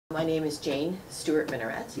My name is Jane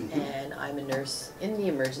Stuart-Minaret, and I'm a nurse in the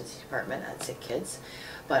emergency department at SickKids,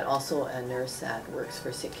 but also a nurse that works for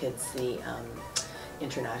SickKids, the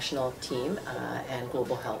international team, and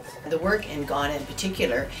global health. The work in Ghana in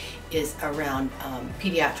particular is around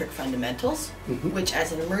pediatric fundamentals, which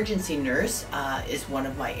as an emergency nurse is one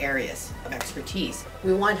of my areas of expertise.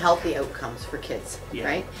 We want healthy outcomes for kids,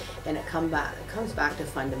 right? And it comes back to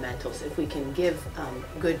fundamentals. If we can give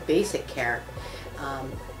good basic care,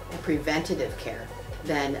 preventative care,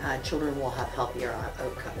 then children will have healthier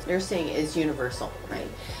outcomes. Nursing is universal,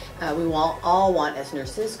 right? We all want, as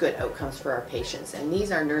nurses, good outcomes for our patients. And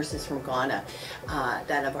these are nurses from Ghana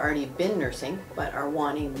that have already been nursing, but are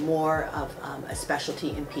wanting more of a specialty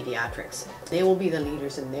in pediatrics. They will be the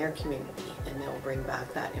leaders in their community, and they'll bring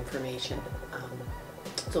back that information.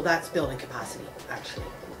 So that's building capacity, actually.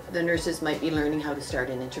 The nurses might be learning how to start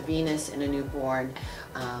an intravenous in a newborn,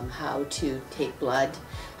 how to take blood,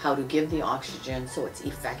 how to give the oxygen so it's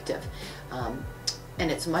effective.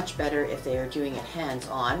 And it's much better if they are doing it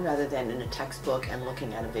hands-on rather than in a textbook and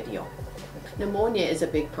looking at a video. Pneumonia is a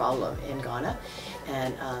big problem in Ghana,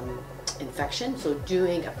 and infection, so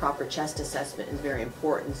doing a proper chest assessment is very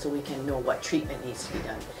important so we can know what treatment needs to be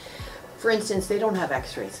done. For instance, they don't have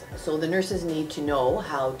x-rays, so the nurses need to know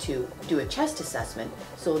how to do a chest assessment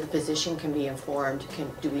so the physician can be informed,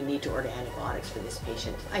 do we need to order antibiotics for this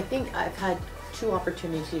patient. I think I've had 2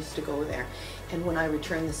 opportunities to go there, and when I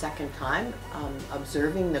returned the second time,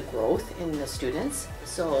 observing the growth in the students,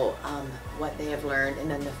 so what they have learned,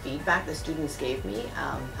 and then the feedback the students gave me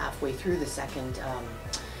halfway through the second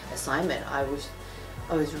assignment, I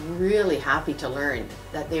was really happy to learn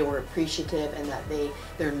that they were appreciative and that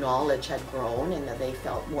their knowledge had grown and that they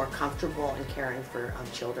felt more comfortable in caring for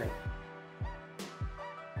children.